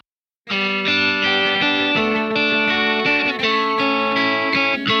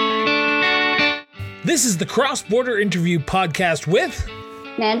This is the Cross Border Interview Podcast with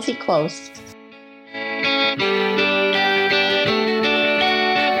Nancy Close.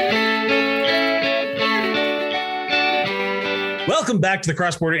 Welcome back to the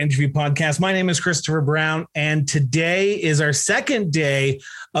Cross Border Interview Podcast. My name is Christopher Brown, and today is our second day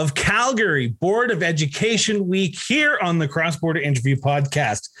of Calgary Board of Education Week here on the Cross Border Interview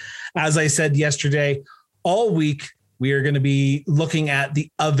Podcast. As I said yesterday, all week we are going to be looking at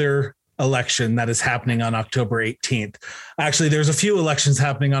the other election that is happening on October 18th. Actually, there's a few elections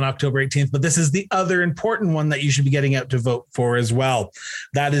happening on October 18th, but this is the other important one that you should be getting out to vote for as well.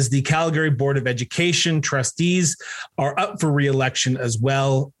 That is the Calgary Board of Education trustees are up for re-election as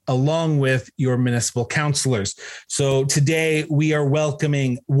well, along with your municipal councillors. So today we are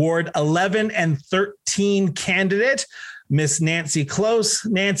welcoming Ward 11 and 13 candidate, Miss Nancy Close.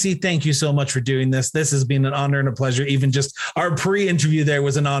 Nancy, thank you so much for doing this. This has been an honor and a pleasure. Even just our pre-interview there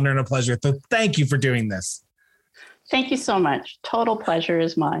was an honor and a pleasure. So thank you for doing this. Thank you so much. Total pleasure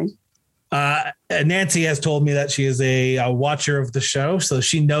is mine. Nancy has told me that she is a watcher of the show. So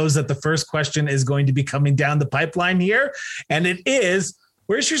she knows that the first question is going to be coming down the pipeline here. And it is,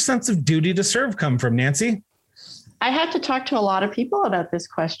 where's your sense of duty to serve come from, Nancy? I had to talk to a lot of people about this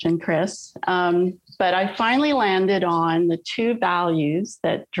question, Chris, but I finally landed on the two values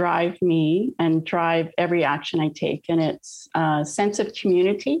that drive me and drive every action I take. And it's a sense of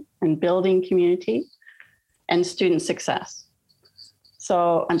community and building community and student success.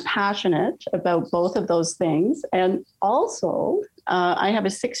 So I'm passionate about both of those things. And also, I have a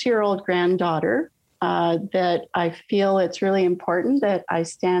 6-year-old granddaughter that I feel it's really important that I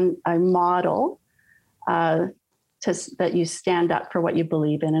model that you stand up for what you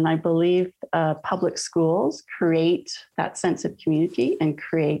believe in. And I believe public schools create that sense of community and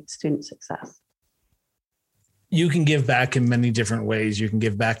create student success. You can give back in many different ways. You can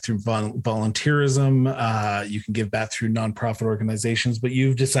give back through volunteerism. You can give back through nonprofit organizations, but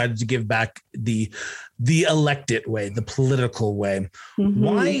you've decided to give back the elected way, the political way.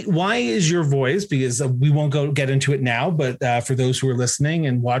 Mm-hmm. Why is your voice? Because we won't get into it now, but for those who are listening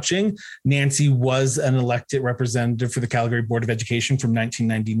and watching, Nancy was an elected representative for the Calgary Board of Education from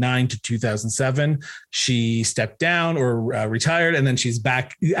 1999 to 2007. She stepped down or retired, and then she's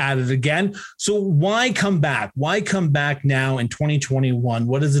back at it again. So why come back? Why come back now in 2021?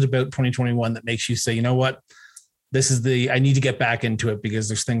 What is it about 2021 that makes you say, you know what, I need to get back into it because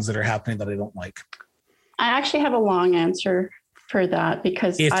there's things that are happening that I don't like? I actually have a long answer for that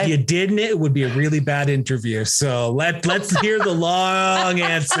because if you didn't, it would be a really bad interview. So let's hear the long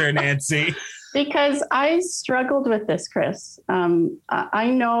answer, Nancy. Because I struggled with this, Chris.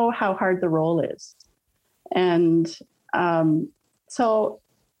 I know how hard the role is. And so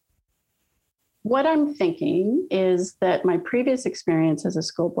what I'm thinking is that my previous experience as a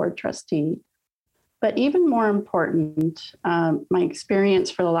school board trustee, but even more important, my experience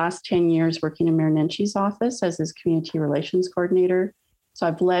for the last 10 years working in Mayor Nenchi's office as his community relations coordinator. So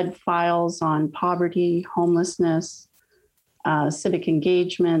I've led files on poverty, homelessness, civic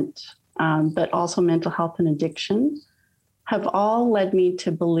engagement, but also mental health and addiction, have all led me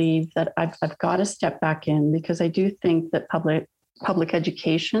to believe that I've got to step back in, because I do think that public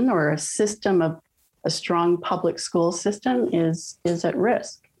education or a strong public school system is at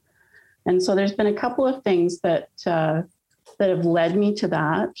risk. And so there's been a couple of things that have led me to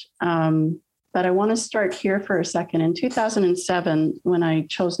that. But I want to start here for a second. In 2007, when I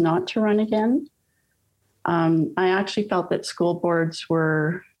chose not to run again, I actually felt that school boards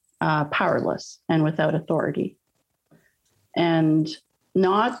were powerless and without authority. And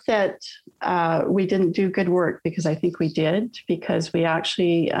not that we didn't do good work, because I think we did, because we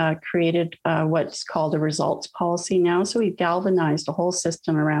actually created what's called a results policy now. So we galvanized a whole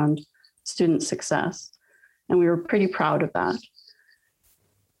system around student success, and we were pretty proud of that.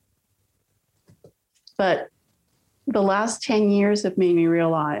 But the last 10 years have made me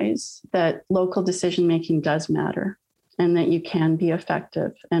realize that local decision-making does matter and that you can be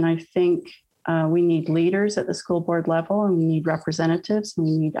effective. And I think we need leaders at the school board level, and we need representatives, and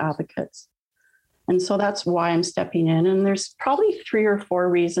we need advocates. And so that's why I'm stepping in. And there's probably 3 or 4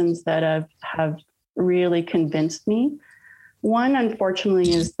 reasons that have really convinced me. One,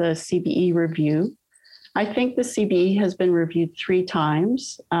 unfortunately, is the CBE review. I think the CBE has been reviewed 3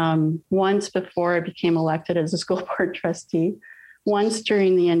 times, once before I became elected as a school board trustee, once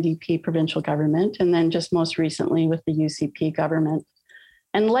during the NDP provincial government, and then just most recently with the UCP government.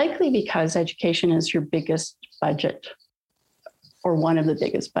 And likely because education is your biggest budget, or one of the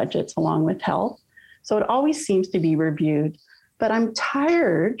biggest budgets, along with health. So it always seems to be reviewed. But I'm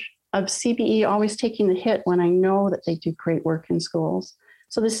tired of CBE always taking the hit when I know that they do great work in schools.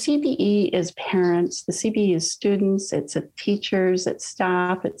 So the CBE is parents, the CBE is students, it's teachers, it's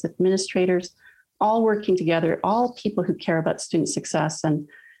staff, it's administrators, all working together, all people who care about student success. And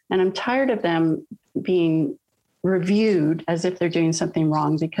I'm tired of them being reviewed as if they're doing something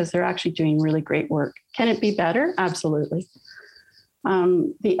wrong, because they're actually doing really great work. Can it be better? Absolutely.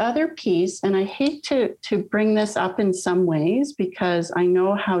 The other piece, and I hate to bring this up in some ways, because I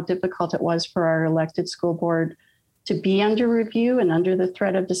know how difficult it was for our elected school board to be under review and under the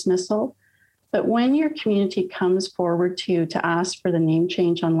threat of dismissal. But when your community comes forward to you to ask for the name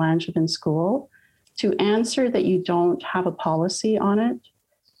change on Langevin School, to answer that you don't have a policy on it,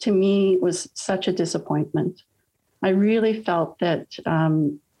 to me was such a disappointment. I really felt that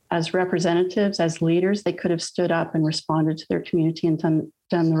as representatives, as leaders, they could have stood up and responded to their community and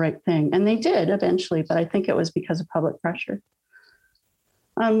done the right thing. And they did eventually, but I think it was because of public pressure.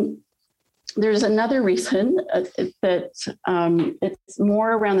 There's another reason that it's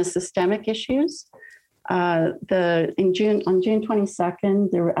more around the systemic issues. On June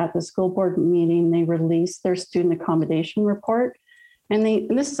 22nd, they were at the school board meeting. They released their student accommodation report, and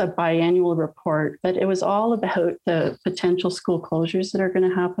this is a biannual report, but it was all about the potential school closures that are going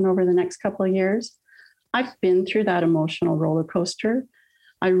to happen over the next couple of years. I've been through that emotional roller coaster.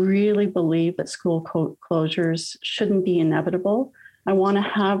 I really believe that school closures shouldn't be inevitable. I want to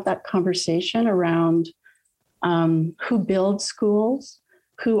have that conversation around who builds schools,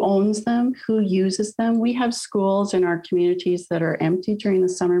 who owns them, who uses them. We have schools in our communities that are empty during the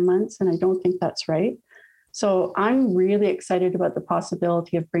summer months, and I don't think that's right. So I'm really excited about the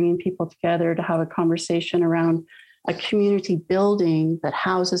possibility of bringing people together to have a conversation around a community building that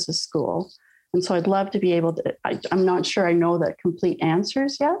houses a school. And so I'd love to be able to, I'm not sure I know the complete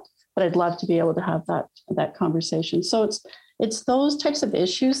answers yet, but I'd love to be able to have that conversation. So it's those types of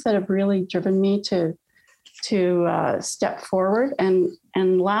issues that have really driven me to step forward.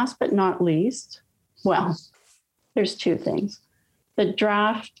 And last but not least, well, there's two things. The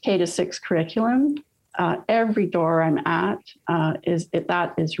draft K-6 curriculum, every door I'm at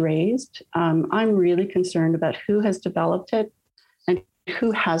that is raised. I'm really concerned about who has developed it and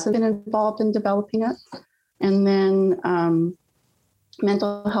who hasn't been involved in developing it. And then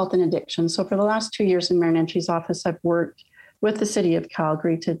mental health and addiction. So for the last 2 years in Mayor Nenchi's office, I've worked with the City of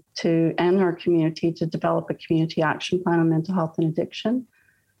Calgary and our community to develop a community action plan on mental health and addiction.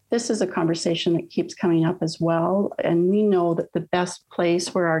 This is a conversation that keeps coming up as well. And we know that the best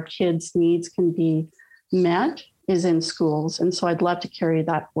place where our kids' needs can be met is in schools. And so I'd love to carry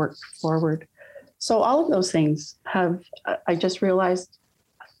that work forward. So all of those things I just realized,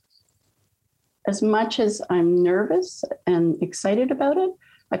 as much as I'm nervous and excited about it,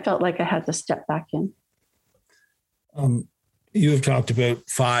 I felt like I had to step back in. You have talked about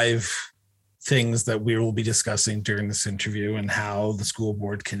 5 things that we will be discussing during this interview and how the school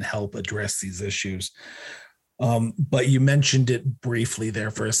board can help address these issues. But you mentioned it briefly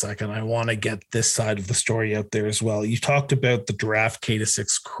there for a second. I want to get this side of the story out there as well. You talked about the draft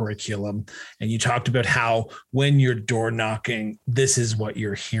K-6 curriculum, and you talked about how when you're door knocking, this is what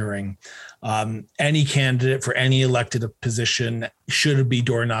you're hearing. Any candidate for any elected position should be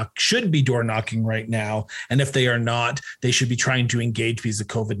door knocking right now. And if they are not, they should be trying to engage because of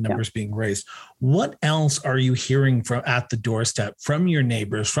COVID numbers being raised. What else are you hearing from at the doorstep from your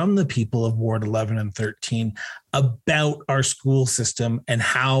neighbors, from the people of Ward 11 and 13 about our school system and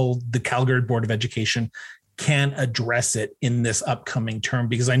how the Calgary Board of Education can address it in this upcoming term?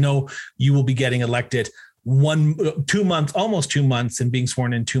 Because I know you will be getting elected almost 2 months, and being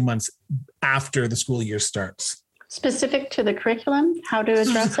sworn in 2 months after the school year starts. Specific to the curriculum, how to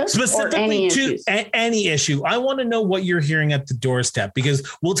address it? Specifically to any issue. I want to know what you're hearing at the doorstep, because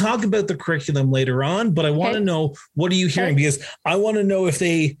we'll talk about the curriculum later on, but I want to know, what are you hearing? Because I want to know if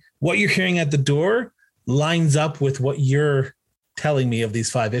what you're hearing at the door lines up with what you're telling me of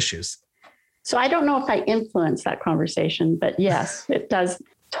these 5 issues. So I don't know if I influence that conversation, but yes, it does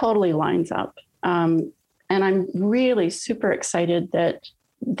totally lines up. And I'm really super excited that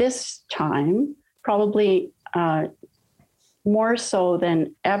this time, probably more so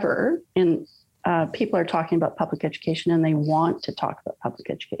than ever, people are talking about public education, and they want to talk about public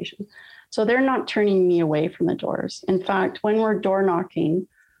education. So they're not turning me away from the doors. In fact, when we're door knocking,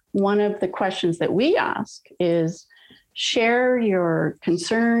 one of the questions that we ask is, share your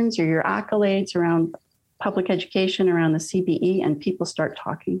concerns or your accolades around public education, around the CBE, and people start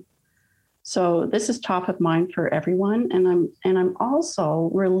talking. So this is top of mind for everyone. And I'm also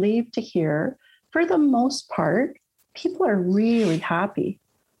relieved to hear, for the most part, people are really happy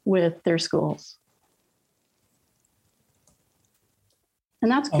with their schools.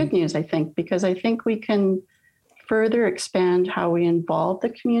 And that's good news, I think, because I think we can further expand how we involve the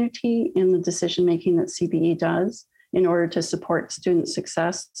community in the decision-making that CBE does in order to support student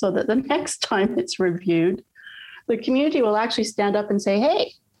success, so that the next time it's reviewed, the community will actually stand up and say,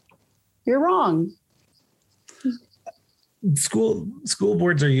 hey, you're wrong. School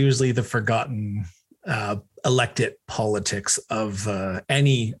boards are usually the forgotten elected politics of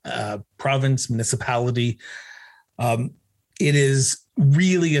any province, municipality. It is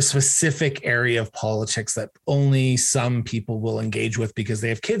really a specific area of politics that only some people will engage with because they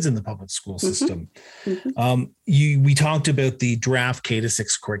have kids in the public school system. We talked about the draft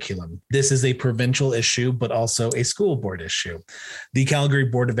K-6 curriculum. This is a provincial issue, but also a school board issue. The Calgary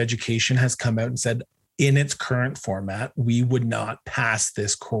Board of Education has come out and said, in its current format, we would not pass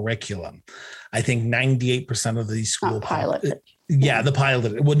this curriculum. I think 98% of the school pilot. The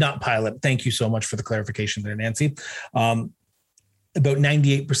pilot would not pilot. Thank you so much for the clarification there, Nancy. About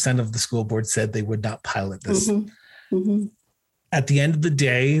 98% of the school board said they would not pilot this. At the end of the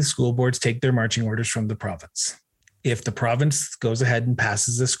day, school boards take their marching orders from the province. If the province goes ahead and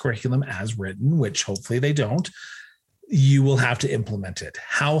passes this curriculum as written, which hopefully they don't, you will have to implement it.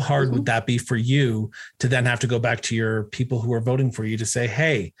 How hard would that be for you to then have to go back to your people who are voting for you to say,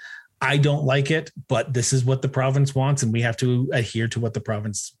 hey, I don't like it, but this is what the province wants, and we have to adhere to what the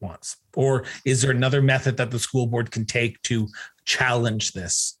province wants? Or is there another method that the school board can take to challenge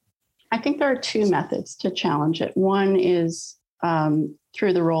this? I think there are two methods to challenge it. One is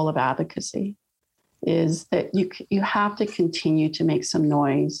through the role of advocacy, is that you have to continue to make some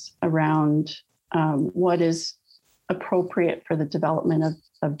noise around what is appropriate for the development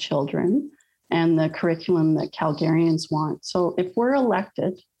of children and the curriculum that Calgarians want. So if we're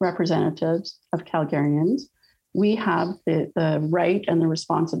elected representatives of Calgarians, we have the right and the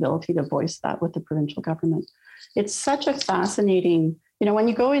responsibility to voice that with the provincial government. It's such a fascinating, when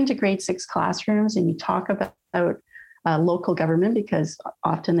you go into grade 6 classrooms and you talk about local government, because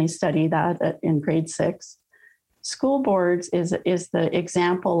often they study that in grade 6, school boards is the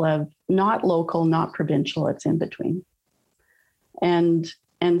example of not local, not provincial, it's in between.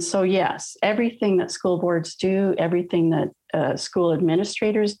 And so, yes, everything that school boards do, everything that school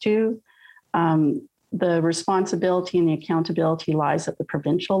administrators do, the responsibility and the accountability lies at the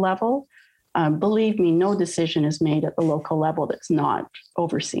provincial level. Believe me, no decision is made at the local level that's not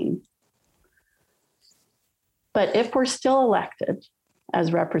overseen. But if we're still elected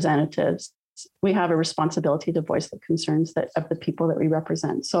as representatives, we have a responsibility to voice the concerns of the people that we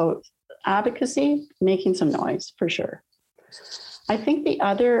represent. So advocacy, making some noise for sure. I think the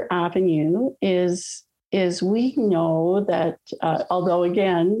other avenue is we know that although,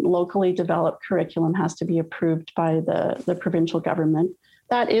 again, locally developed curriculum has to be approved by the provincial government,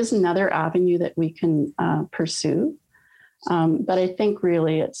 that is another avenue that we can pursue. But I think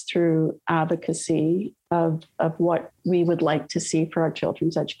really it's through advocacy of what we would like to see for our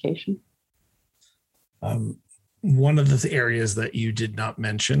children's education. One of the areas that you did not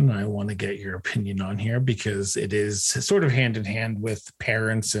mention, I want to get your opinion on here because it is sort of hand in hand with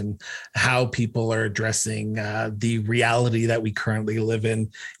parents and how people are addressing the reality that we currently live in,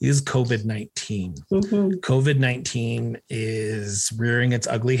 is COVID-19. COVID-19 is rearing its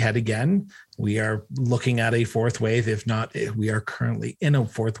ugly head again. We are looking at a fourth wave. If not, we are currently in a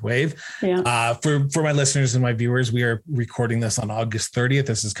fourth wave. Yeah. For my listeners and my viewers, we are recording this on August 30th.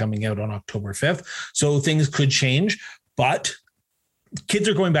 This is coming out on October 5th. So things could change, but kids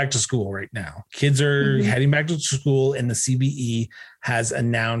are going back to school right now. Kids are heading back to school, and the CBE has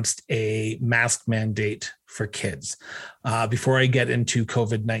announced a mask mandate for kids. Before I get into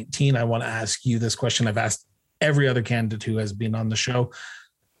COVID-19, I want to ask you this question. I've asked every other candidate who has been on the show.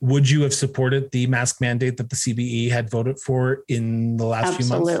 Would you have supported the mask mandate that the CBE had voted for in the last few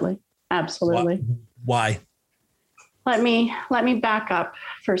months? Absolutely. Why? Let me back up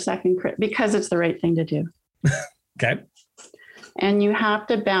for a second, because it's the right thing to do. Okay. And you have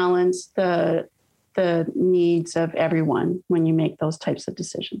to balance the needs of everyone when you make those types of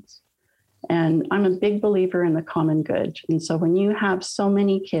decisions. And I'm a big believer in the common good. And so when you have so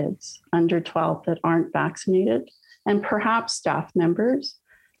many kids under 12 that aren't vaccinated, and perhaps staff members,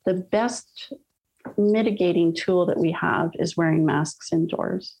 the best mitigating tool that we have is wearing masks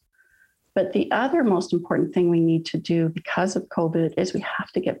indoors. But the other most important thing we need to do because of COVID is we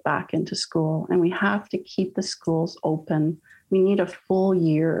have to get back into school, and we have to keep the schools open. We need a full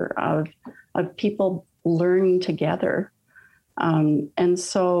year of people learning together. And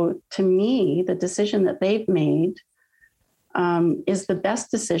so to me, the decision that they've made is the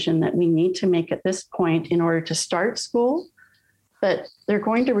best decision that we need to make at this point in order to start school. But they're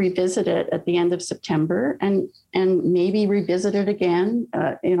going to revisit it at the end of September and maybe revisit it again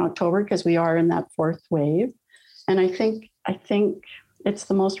in October, because we are in that fourth wave. I think it's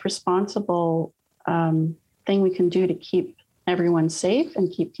the most responsible thing we can do to keep everyone safe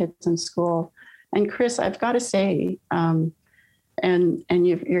and keep kids in school. And Chris, I've got to say, and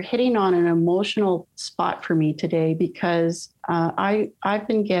you're hitting on an emotional spot for me today, because I've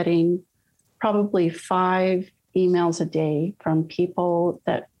been getting probably 5 emails a day from people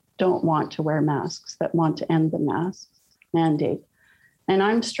that don't want to wear masks, that want to end the mask mandate. And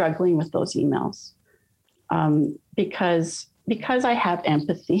I'm struggling with those emails because I have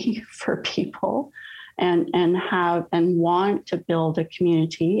empathy for people and want to build a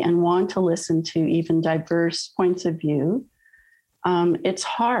community and want to listen to even diverse points of view. It's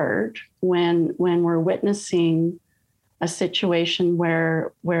hard when we're witnessing a situation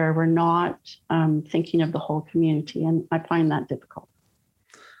where we're not thinking of the whole community, and I find that difficult.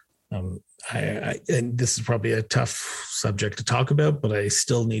 And this is probably a tough subject to talk about, but I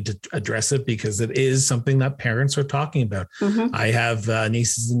still need to address it because it is something that parents are talking about. Mm-hmm. I have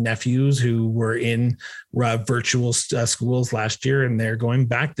nieces and nephews who were in virtual schools last year, and they're going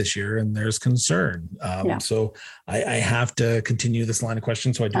back this year, and there's concern. So I have to continue this line of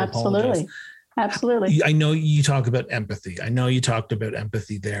questions. So I do apologize. Absolutely. I know you talk about empathy. I know you talked about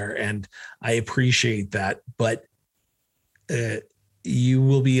empathy there, and I appreciate that, but you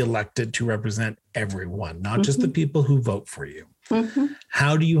will be elected to represent everyone, not just the people who vote for you. Mm-hmm.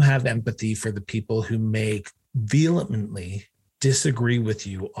 How do you have empathy for the people who may vehemently disagree with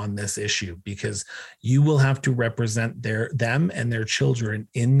you on this issue? Because you will have to represent them and their children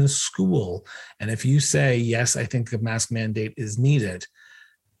in the school. And if you say, yes, I think a mask mandate is needed,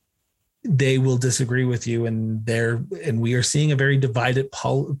 they will disagree with you, and we are seeing a very divided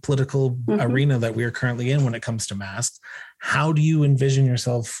political arena that we are currently in when it comes to masks. How do you envision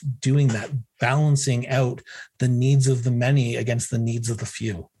yourself doing that, balancing out the needs of the many against the needs of the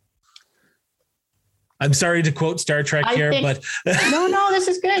few? I'm sorry to quote Star Trek but no, this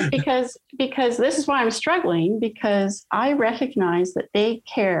is good because this is why I'm struggling, because I recognize that they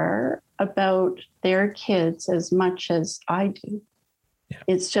care about their kids as much as I do. Yeah.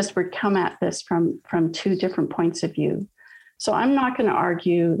 It's just we come at this from 2 different points of view. So I'm not going to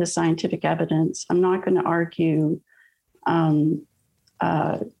argue the scientific evidence. I'm not going to argue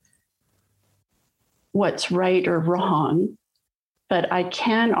what's right or wrong, but I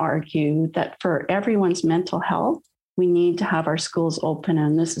can argue that for everyone's mental health, we need to have our schools open,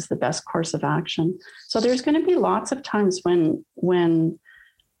 and this is the best course of action. So there's going to be lots of times when, and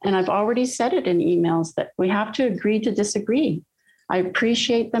I've already said it in emails, that we have to agree to disagree. I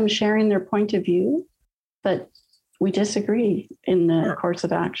appreciate them sharing their point of view, but we disagree in the course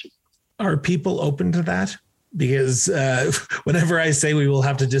of action. Are people open to that? Because whenever I say we will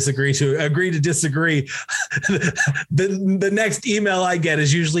have to agree to disagree, the next email I get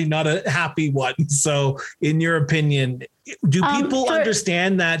is usually not a happy one. So in your opinion, do people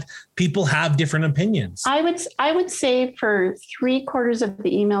understand that people have different opinions? I would say for 3/4 of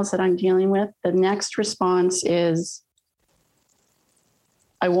the emails that I'm dealing with, the next response is,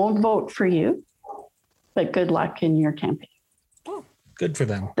 I won't vote for you, but good luck in your campaign. Oh, good for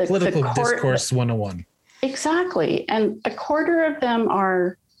them. Political discourse 101. Exactly. And 1/4 of them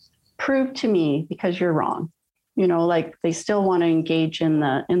are, prove to me because you're wrong. Like they still want to engage in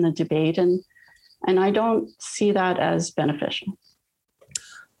the debate. And I don't see that as beneficial.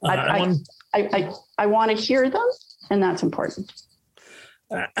 I want to hear them, and that's important.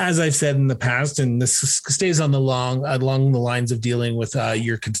 As I've said in the past, and this stays on along the lines of dealing with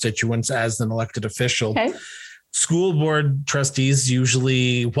your constituents as an elected official, school board trustees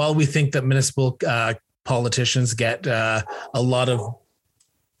usually, while we think that municipal politicians get a lot of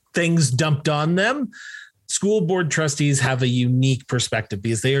things dumped on them, school board trustees have a unique perspective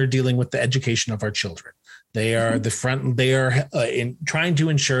because they are dealing with the education of our children. They are in trying to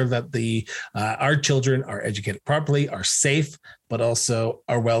ensure that our children are educated properly, are safe, but also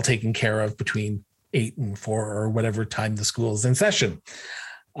are well taken care of between 8 and 4 or whatever time the school is in session.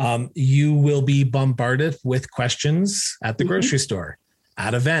 You will be bombarded with questions at the grocery store,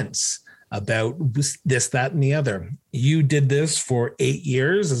 at events, about this, that, and the other. You did this for 8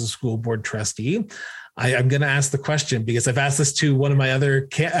 years as a school board trustee. I'm going to ask the question because I've asked this to one of my other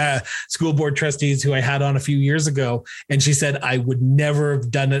school board trustees who I had on a few years ago, and she said, I would never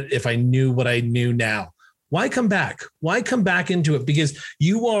have done it if I knew what I knew now. Why come back? Why come back into it? Because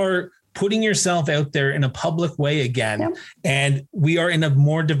you are putting yourself out there in a public way again, and we are in a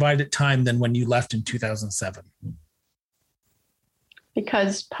more divided time than when you left in 2007.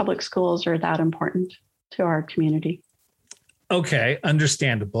 Because public schools are that important to our community. Okay,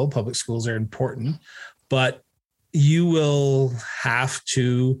 understandable. Public schools are important, but you will have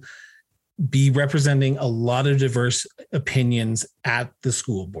to be representing a lot of diverse opinions at the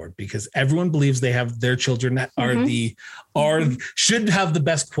school board, because everyone believes they have their children that should have the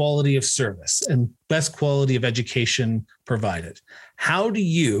best quality of service and best quality of education provided. How do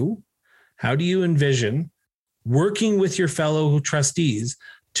you envision working with your fellow trustees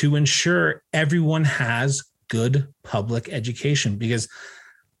to ensure everyone has good public education? Because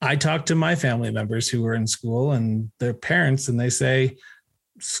I talk to my family members who are in school and their parents, and they say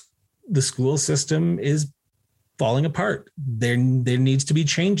the school system is falling apart. There needs to be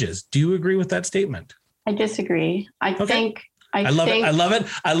changes. Do you agree with that statement? I disagree. I love it.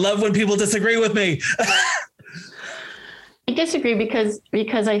 I love when people disagree with me. I disagree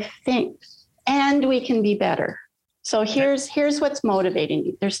because I think, and we can be better. So here's what's motivating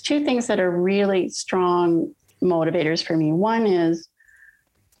me. There's two things that are really strong motivators for me. One is,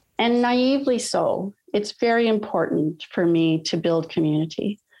 and naively so, it's very important for me to build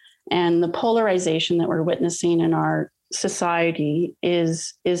community. And the polarization that we're witnessing in our society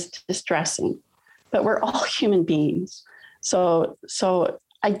is distressing. But we're all human beings. So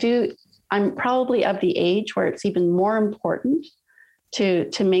I'm probably of the age where it's even more important to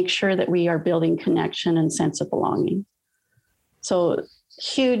make sure that we are building connection and sense of belonging. So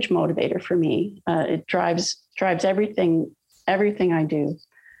huge motivator for me. It drives everything I do.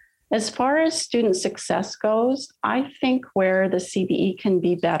 As far as student success goes, I think where the CBE can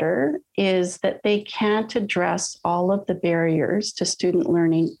be better is that they can't address all of the barriers to student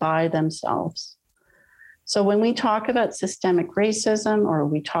learning by themselves. So when we talk about systemic racism, or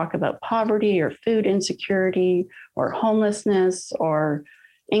we talk about poverty or food insecurity or homelessness or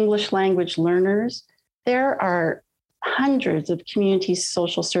English language learners, there are hundreds of community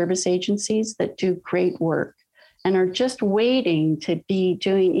social service agencies that do great work and are just waiting to be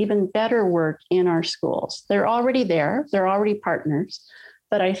doing even better work in our schools. They're already there. They're already partners.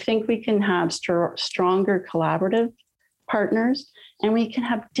 But I think we can have stronger collaborative partners, and we can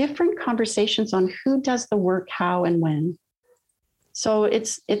have different conversations on who does the work, how, and when. So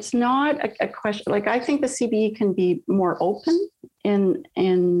it's not a question. Like, I think the CBE can be more open and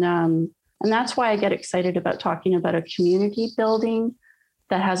that's why I get excited about talking about a community building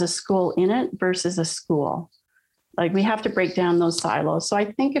that has a school in it versus a school. Like, we have to break down those silos. So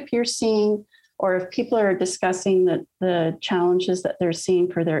I think if you're seeing, or if people are discussing the challenges that they're seeing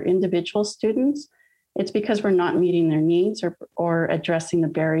for their individual students, it's because we're not meeting their needs or addressing the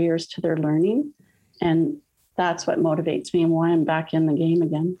barriers to their learning. And that's what motivates me and why I'm back in the game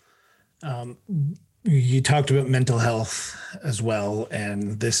again. You talked about mental health as well,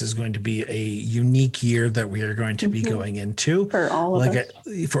 and this is going to be a unique year that we are going to be going into for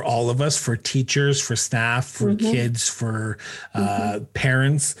all of us, for teachers, for staff, for kids, for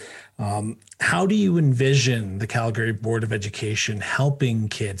parents. How do you envision the Calgary Board of Education helping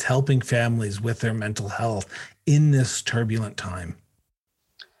kids, helping families with their mental health in this turbulent time?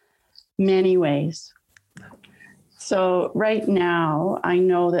 Many ways. So right now, I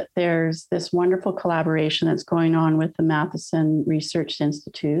know that there's this wonderful collaboration that's going on with the Matheson Research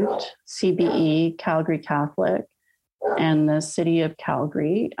Institute, CBE, Calgary Catholic, and the City of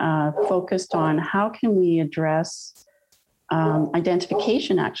Calgary, focused on how can we address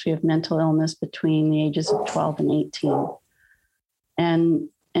identification, actually, of mental illness between the ages of 12 and 18.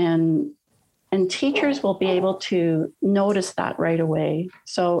 And teachers will be able to notice that right away.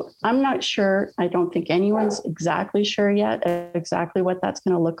 So I'm not sure. I don't think anyone's exactly sure yet exactly what that's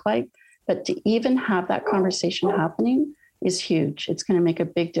going to look like. But to even have that conversation happening is huge. It's going to make a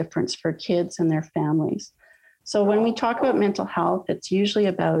big difference for kids and their families. So when we talk about mental health, it's usually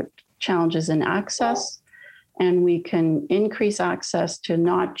about challenges in access. And we can increase access to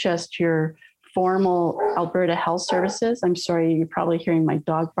not just your formal Alberta Health Services. I'm sorry, you're probably hearing my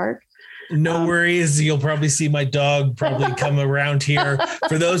dog bark. No worries. You'll probably see my dog probably come around here.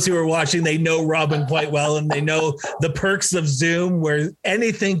 For those who are watching, they know Robin quite well, and they know the perks of Zoom where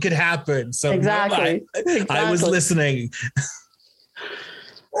anything could happen. So exactly. I was listening.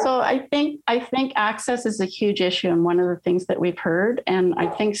 So I think access is a huge issue, and one of the things that we've heard, and I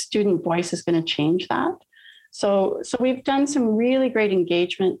think student voice is going to change that. So we've done some really great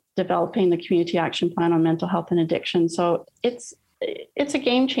engagement developing the community action plan on mental health and addiction. So it's a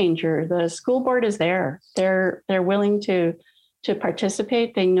game changer. The school board is there. They're willing to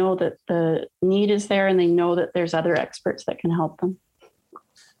participate. They know that the need is there, and they know that there's other experts that can help them.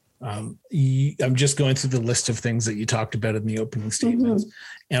 I'm just going through the list of things that you talked about in the opening statements.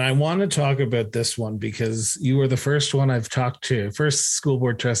 And I want to talk about this one because you were the first one I've talked to, first school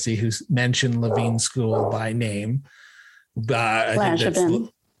board trustee who's mentioned Levine School by name. Langevin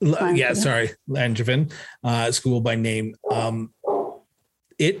School by name.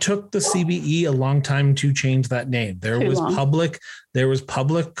 it took the CBE a long time to change that name. There was public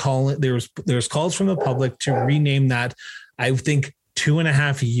calling. There was calls from the public to rename that. I think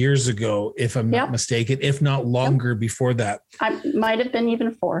 2.5 years ago, if I'm not mistaken, if not longer before that. I might have been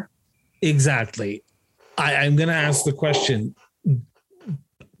even 4. Exactly. I'm going to ask the question.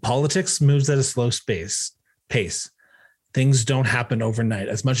 Politics moves at a slow pace. Things don't happen overnight.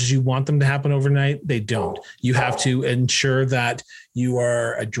 As much as you want them to happen overnight, they don't. You have to ensure that you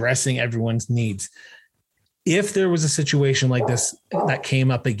are addressing everyone's needs. If there was a situation like this that came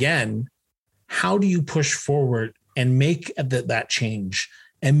up again, how do you push forward and make that change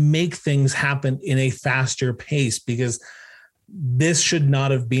and make things happen in a faster pace? Because this should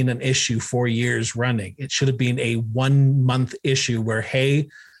not have been an issue 4 years running. It should have been a 1 month issue where, hey,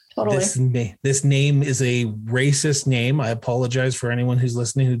 totally. This name is a racist name. I apologize for anyone who's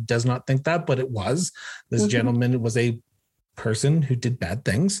listening who does not think that, but it was. This gentleman was a person who did bad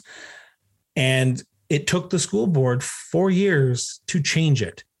things. And it took the school board 4 years to change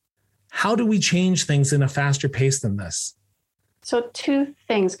it. How do we change things in a faster pace than this? So 2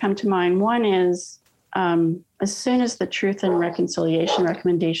 things come to mind. One is as soon as the Truth and Reconciliation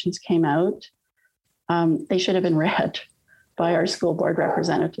recommendations came out, they should have been read by our school board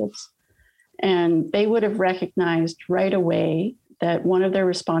representatives. And they would have recognized right away that one of their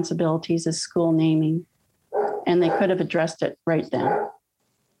responsibilities is school naming. And they could have addressed it right then,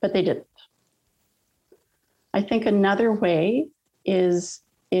 but they didn't. I think another way is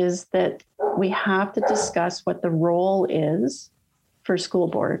that we have to discuss what the role is for school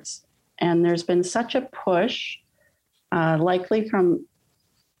boards. And there's been such a push, likely from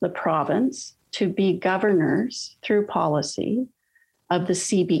the province, to be governors through policy of the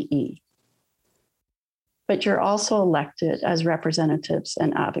CBE. But you're also elected as representatives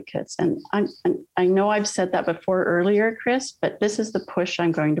and advocates. And I know I've said that before earlier, Chris, but this is the push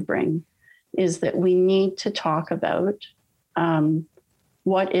I'm going to bring, is that we need to talk about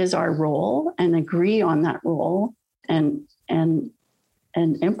what is our role and agree on that role and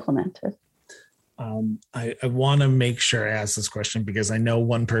implement it. I want to make sure I ask this question because I know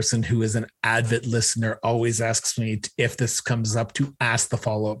one person who is an avid listener always asks me if this comes up to ask the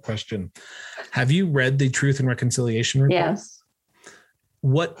follow-up question. Have you read the Truth and Reconciliation report? Yes.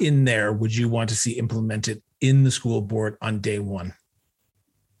 What in there would you want to see implemented in the school board on day one?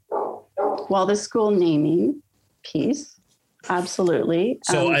 Well, the school naming piece, absolutely.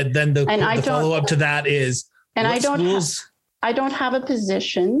 So then the follow-up to that is, and I don't have a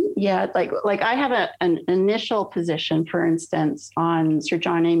position yet. Like I have an initial position, for instance, on Sir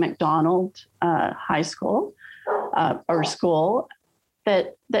John A. Macdonald High School or school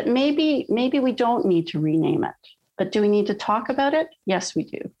that maybe we don't need to rename it. But do we need to talk about it? Yes, we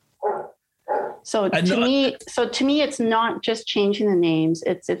do. So to me, it's not just changing the names.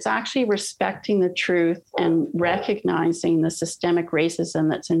 It's actually respecting the truth and recognizing the systemic racism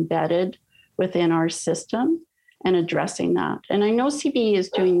that's embedded within our system and addressing that. And I know CBE is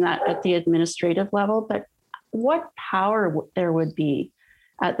doing that at the administrative level, but what power there would be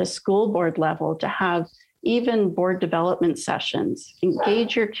at the school board level to have even board development sessions,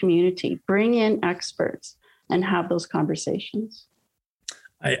 engage your community, bring in experts, and have those conversations.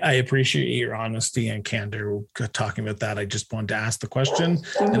 I appreciate your honesty and candor talking about that. I just wanted to ask the question,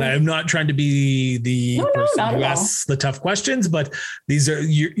 and I'm not trying to be the person who asks the tough questions, but these are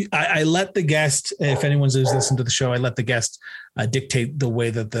I let the guest, if anyone's listened to the show, I let the guest dictate the way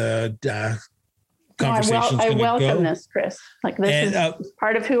that the conversation is going to go. I welcome this, Chris. Like this is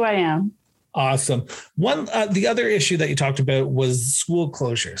part of who I am. Awesome. The other issue that you talked about was school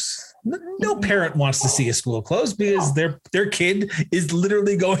closures. No parent wants to see a school closed because their kid is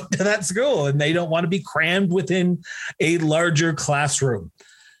literally going to that school and they don't want to be crammed within a larger classroom.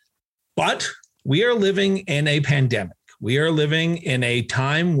 But we are living in a pandemic. We are living in a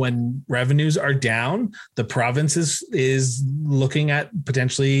time when revenues are down. The province is looking at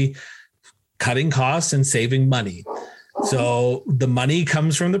potentially cutting costs and saving money. So the money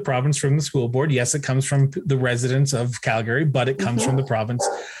comes from the province, from the school board. Yes, it comes from the residents of Calgary, but it comes from the province.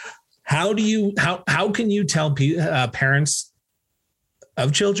 How can you tell parents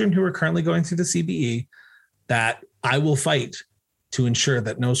of children who are currently going through the CBE that I will fight to ensure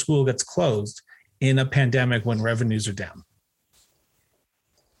that no school gets closed in a pandemic when revenues are down?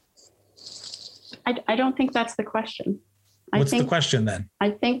 I don't think that's the question. What's the question then? I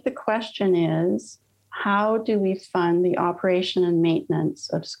think the question is, how do we fund the operation and maintenance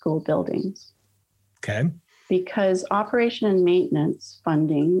of school buildings? Okay. Because operation and maintenance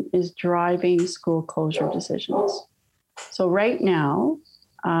funding is driving school closure decisions. So right now,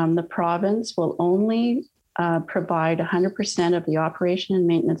 the province will only provide 100% of the operation and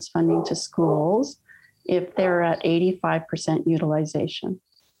maintenance funding to schools if they're at 85% utilization.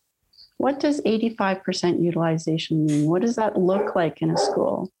 What does 85% utilization mean? What does that look like in a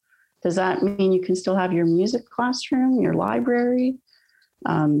school? Does that mean you can still have your music classroom, your library?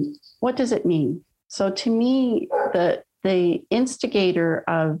 What does it mean? So to me, the instigator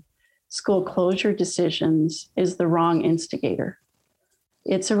of school closure decisions is the wrong instigator.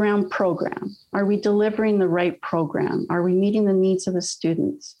 It's around program. Are we delivering the right program? Are we meeting the needs of the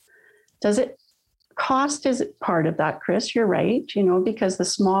students? Cost is part of that, Chris, you're right, because the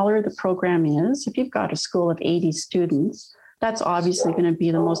smaller the program is, if you've got a school of 80 students, that's obviously going to be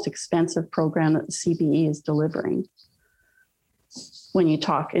the most expensive program that the CBE is delivering when you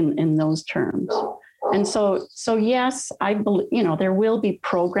talk in those terms. And so yes, I believe, there will be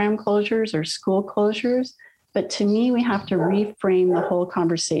program closures or school closures, but to me, we have to reframe the whole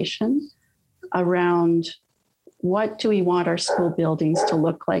conversation around what do we want our school buildings to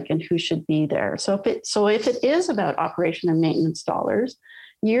look like and who should be there. So if it is about operation and maintenance dollars,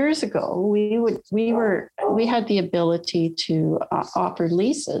 years ago, we had the ability to offer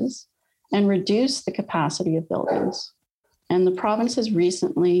leases and reduce the capacity of buildings. And the province has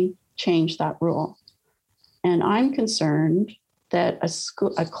recently changed that rule. And I'm concerned that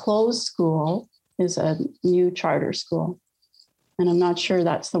a closed school is a new charter school. And I'm not sure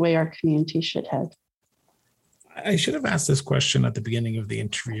that's the way our community should head. I should have asked this question at the beginning of the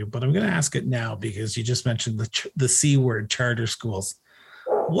interview, but I'm going to ask it now because you just mentioned the C word, charter schools.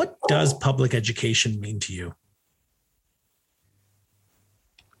 What does public education mean to you?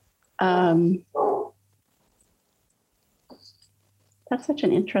 That's such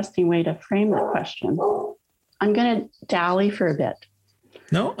an interesting way to frame the question. I'm going to dally for a bit.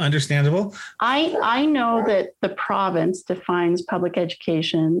 No, understandable. I know that the province defines public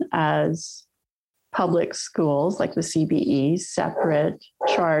education as public schools like the CBE, separate,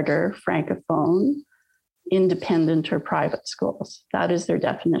 charter, francophone, independent or private schools. That is their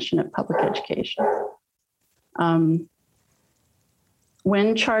definition of public education.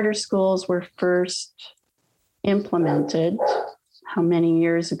 When charter schools were first implemented, how many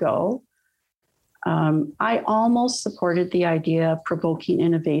years ago, I almost supported the idea of provoking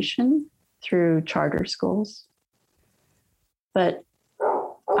innovation through charter schools. But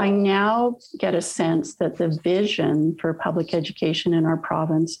I now get a sense that the vision for public education in our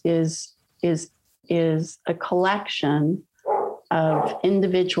province is a collection of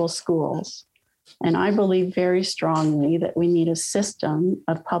individual schools. And I believe very strongly that we need a system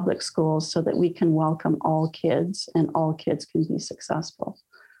of public schools so that we can welcome all kids and all kids can be successful.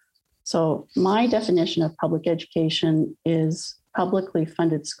 So my definition of public education is publicly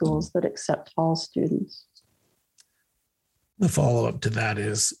funded schools that accept all students. The follow-up to that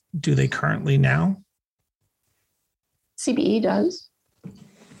is, do they currently now? CBE does.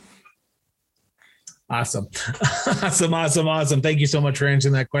 Awesome. Awesome. Thank you so much for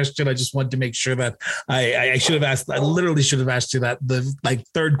answering that question. I just wanted to make sure that I literally should have asked you that, the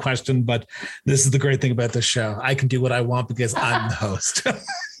third question, but this is the great thing about this show. I can do what I want because I'm the host.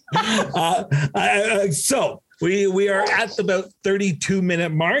 So we are at about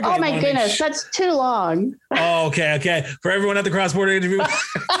 32-minute mark. Oh my goodness, that's too long. Oh, okay. For everyone at the Cross Border interview. Okay.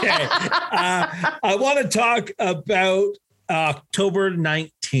 I want to talk about October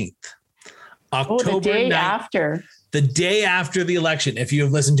 19th. The day 9th, after. The day after the election. If you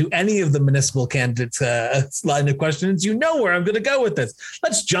have listened to any of the municipal candidates' line of questions, you know where I'm going to go with this.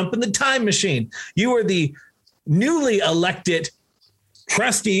 Let's jump in the time machine. You are the newly elected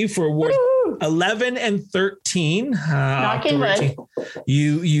trustee for Ward 11 and 13.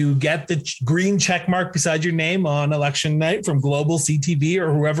 You get the green check mark beside your name on election night from Global CTV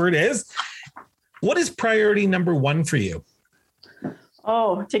or whoever it is. What is priority number one for you?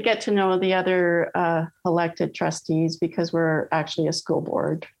 Oh, to get to know the other elected trustees, because we're actually a school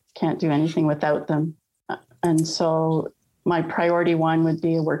board. Can't do anything without them. And so my priority one would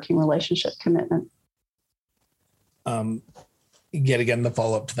be a working relationship commitment. Yet again, the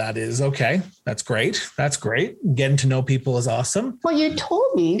follow-up to that is, okay, that's great. Getting to know people is awesome. Well, you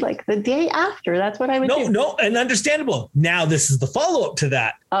told me the day after, that's what I would do. No, and understandable. Now this is the follow-up to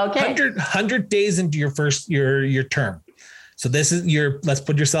that. Okay. 100 days into your term. So this is let's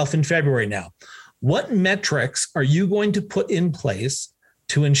put yourself in February now. What metrics are you going to put in place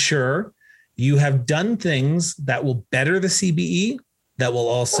to ensure you have done things that will better the CBE, that will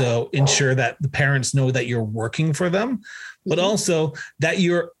also ensure that the parents know that you're working for them, but also that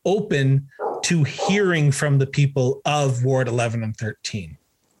you're open to hearing from the people of Ward 11 and 13?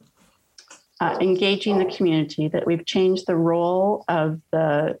 engaging the community, that we've changed the role of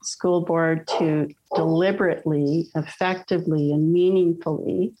the school board to deliberately, effectively, and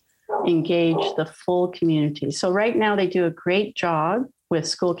meaningfully engage the full community. So right now they do a great job with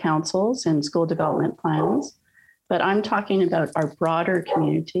school councils and school development plans, but I'm talking about our broader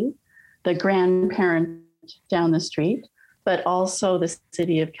community, the grandparent down the street, but also the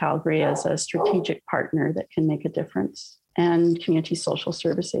city of Calgary as a strategic partner that can make a difference, and community social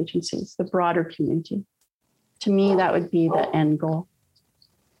service agencies, the broader community. To me, that would be the end goal.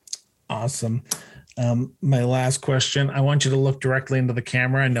 Awesome. My last question, I want you to look directly into the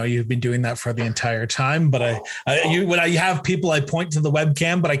camera. I know you've been doing that for the entire time, but when I have people, I point to the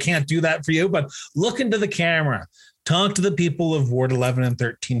webcam, but I can't do that for you. But look into the camera. Talk to the people of Ward 11 and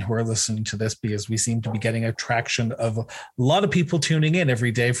 13 who are listening to this, because we seem to be getting a traction of a lot of people tuning in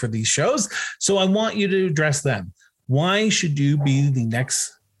every day for these shows. So I want you to address them. Why should you be the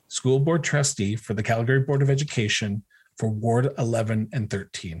next school board trustee for the Calgary Board of Education for Ward 11 and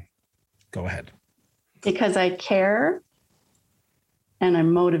 13? Go ahead. Because I care and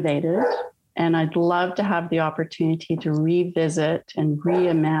I'm motivated, and I'd love to have the opportunity to revisit and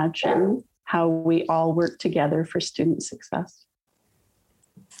reimagine how we all work together for student success.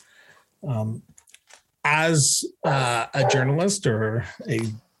 As a journalist, or a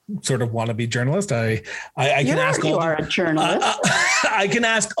sort of wannabe journalist, I can ask all. You are a journalist. I can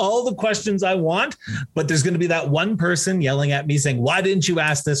ask all the questions I want, but there's going to be that one person yelling at me saying, "Why didn't you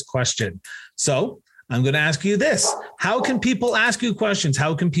ask this question?" So I'm going to ask you this. How can people ask you questions?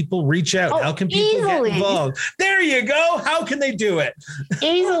 How can people reach out? How can people get involved? There you go. How can they do it?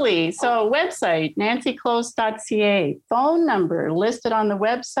 Easily. So website, nancyclose.ca. Phone number listed on the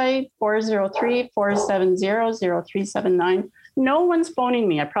website, 403-470-0379. No one's phoning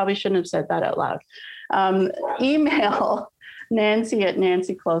me. I probably shouldn't have said that out loud. Email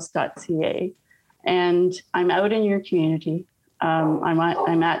nancy@nancyclose.ca. And I'm out in your community.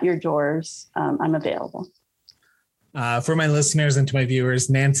 I'm at your doors. I'm available. For my listeners and to my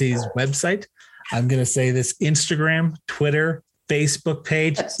viewers, Nancy's website, I'm going to say this: Instagram, Twitter, Facebook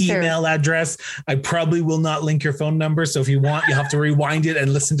page, email address. I probably will not link your phone number. So if you want, you have to rewind it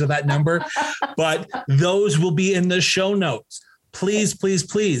and listen to that number. But those will be in the show notes. Please, please,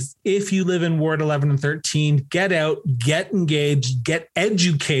 please, if you live in Ward 11 and 13, get out, get engaged, get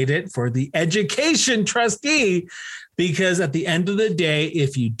educated for the education trustee. Because at the end of the day,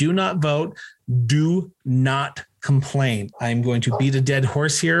 if you do not vote, do not complain. I'm going to beat a dead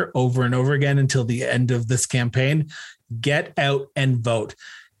horse here over and over again until the end of this campaign. Get out and vote.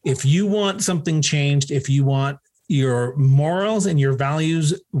 If you want something changed, if you want your morals and your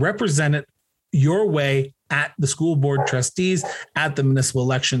values represented your way at the school board trustees, at the municipal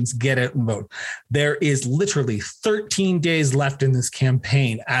elections, get out and vote. There is literally 13 days left in this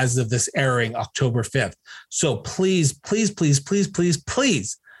campaign as of this airing October 5th. So please, please, please, please, please,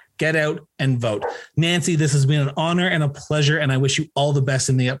 please get out and vote. Nancy, this has been an honor and a pleasure, and I wish you all the best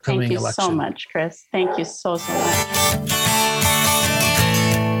in the upcoming election. Thank you so much, Chris. Thank you so much.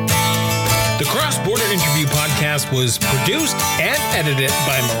 The Cross Border Interview Podcast was produced and edited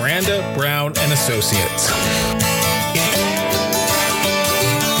by Miranda Brown and Associates.